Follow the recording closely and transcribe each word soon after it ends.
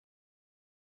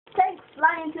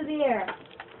fly into the air.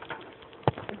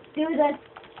 Let's do this.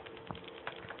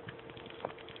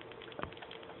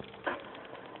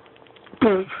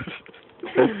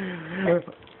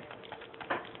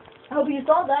 I hope you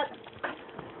saw that.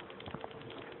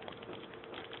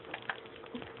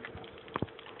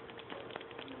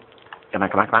 Come on,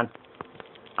 come on, come on.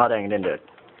 Oh, dang, it didn't do it.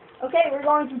 Okay, we're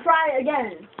going to try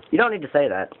again. You don't need to say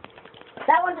that.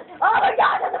 That one's... Oh my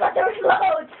god, that's about to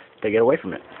explode! To get away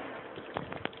from it.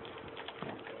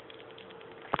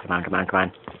 Come on, come on, come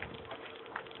on.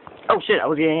 Oh, shit, I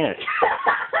was getting in it.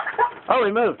 Oh,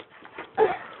 it moved.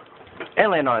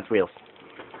 And landed on its wheels.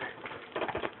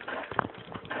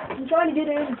 I'm trying to get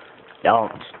in.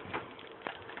 Don't.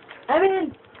 I'm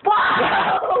in.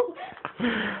 Wow!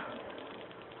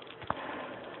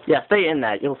 Yeah, stay in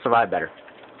that. You'll survive better.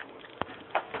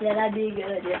 Yeah, that'd be a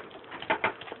good idea.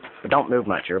 But don't move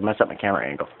much. You'll mess up my camera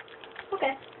angle.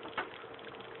 Okay.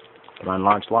 Come on,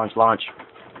 launch, launch, launch.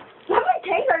 How many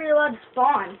tanks are you allowed to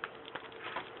spawn?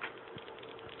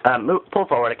 Move, pull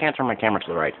forward. I can't turn my camera to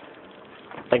the right.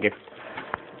 Thank you.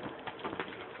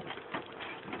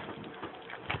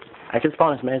 I can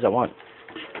spawn as many as I want.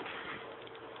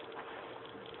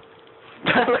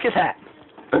 Look at that.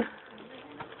 Oh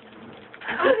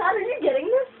my god, are you getting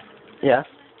this? Yeah.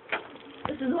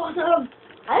 This is awesome.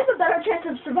 I have a better chance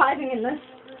of surviving in this.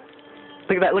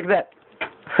 Look at that, look at that.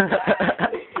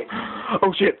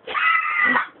 Oh shit.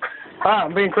 Ah,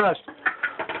 I'm being crushed.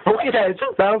 Look at that, it's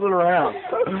just bouncing around.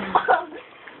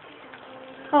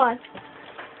 Hold on.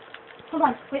 Hold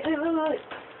on. Wait.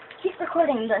 Keep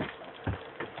recording this.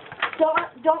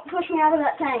 Don't push me out of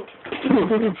that tank.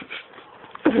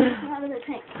 Push me out of the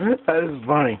tank. That is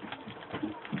funny.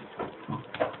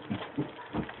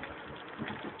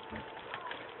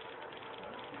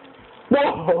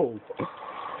 Whoa!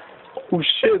 Oh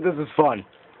shit, this is fun.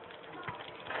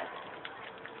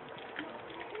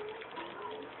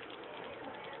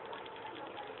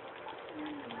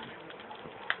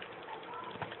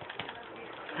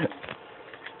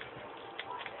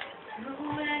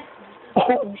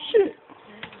 Oh shit!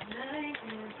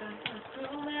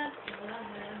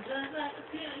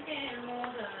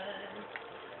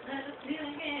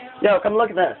 Yo, come look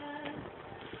at this.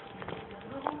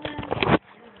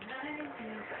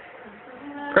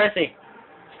 Chrissy.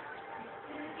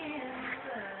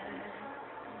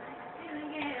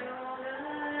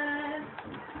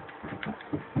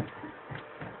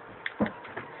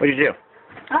 What did you do?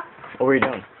 Huh? What were you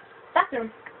doing?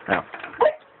 Bathroom. Oh.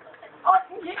 Wait. Oh,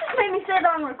 you just made me say it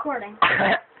on recording.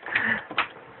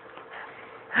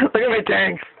 Look at my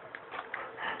tanks.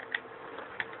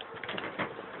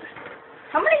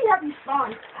 How many have you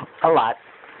spawned? A lot.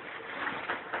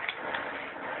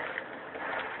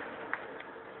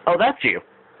 Oh, that's you.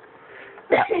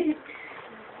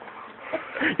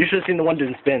 You should have seen the one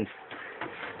doing spins.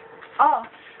 Oh,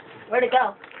 where'd it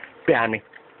go? Behind me.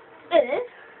 It is?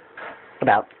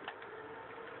 About.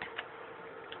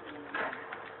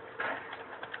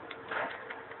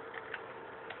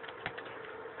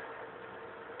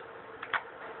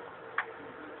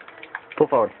 Pull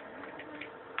forward.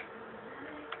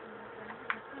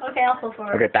 Okay, I'll pull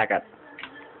forward. Okay, back up.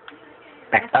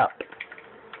 Back up.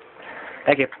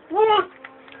 Thank you.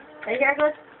 Are you here,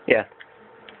 good? Yeah.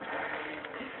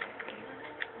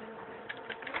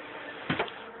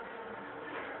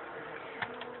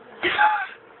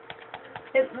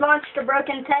 It launched a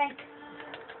broken tank.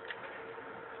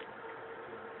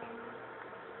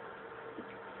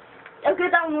 Oh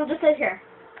good, that one will just sit here.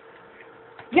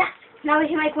 Yes! Now we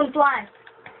can make one fly.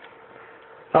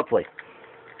 Hopefully.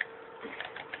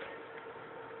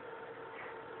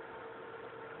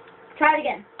 Try it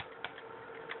again.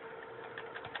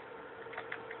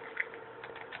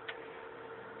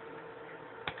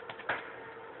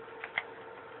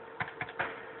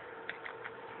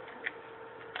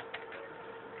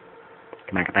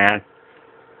 Come on, come on.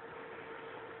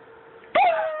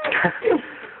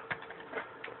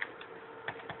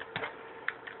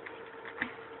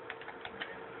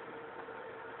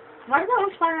 Why does that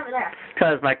one spawn over there?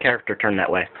 Because my character turned that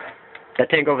way. That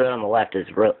tank over there on the left is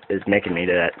making me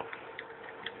do that.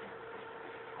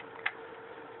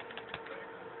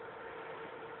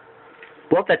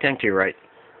 Blow up that tank to your right.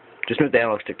 Just move the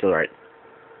analog stick to the right.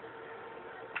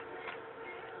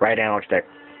 Right analog stick.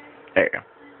 There you go.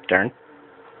 Turn.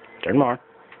 Turn more.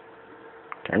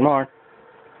 Turn more.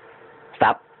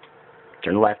 Stop.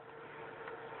 Turn left.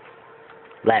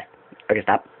 Left. Okay,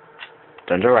 stop.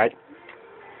 Turn to the right.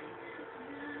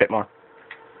 Bit more.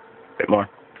 Bit more.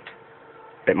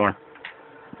 Bit more.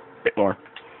 Bit more.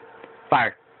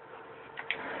 Fire.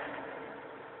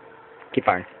 Keep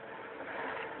firing.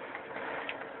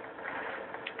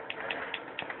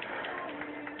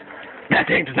 That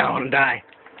thing does not want to die.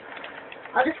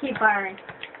 I'll just keep firing.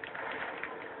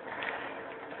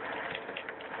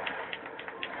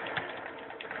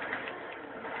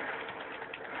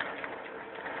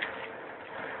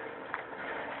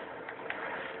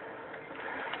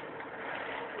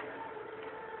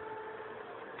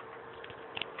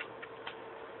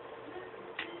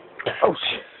 Oh,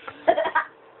 shit.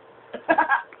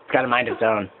 Got to mind its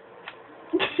own.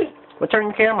 Well, turn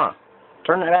your camera.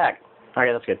 Turn it back.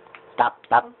 Okay, that's good. Stop.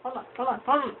 Hold on.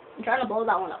 I'm trying to blow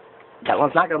that one up. That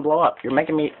one's not going to blow up. You're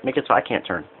making me make it so I can't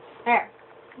turn. There.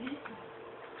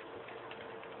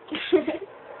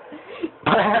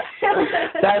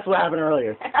 That's what happened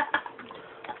earlier.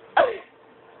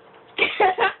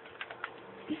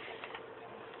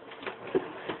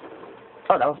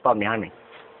 Oh, that was spawned behind me.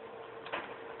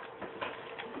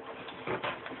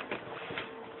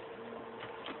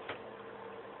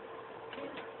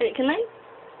 Wait, can they?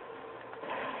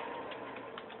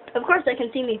 Of course they can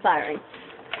see me firing.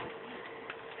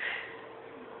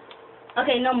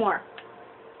 Okay, no more.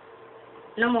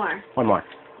 No more. One more.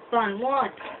 Fun, one.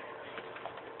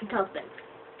 Until it's been.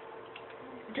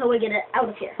 Until we get it out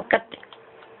of here. Okay.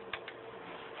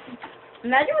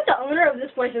 Imagine what the owner of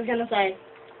this place is gonna say.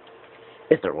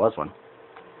 If there was one.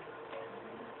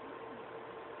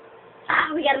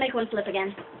 Ah, we gotta make one flip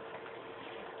again.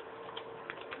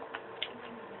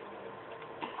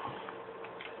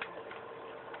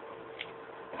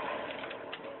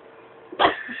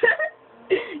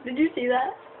 Did you see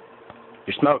that?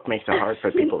 Your smoke makes it hard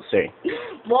for people to see.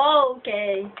 Whoa,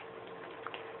 okay.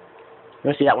 You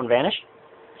want to see that one vanish?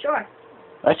 Sure.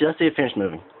 Actually, let's see it finish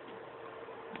moving.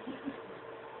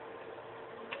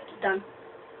 It's done.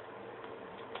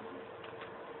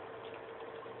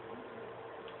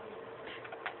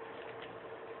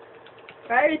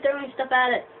 Why are you throwing stuff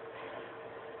at it?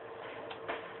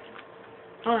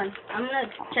 Hold on. I'm gonna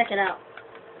check it out.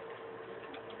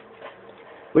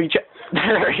 Will you check?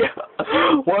 There we go.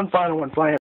 One final one flying.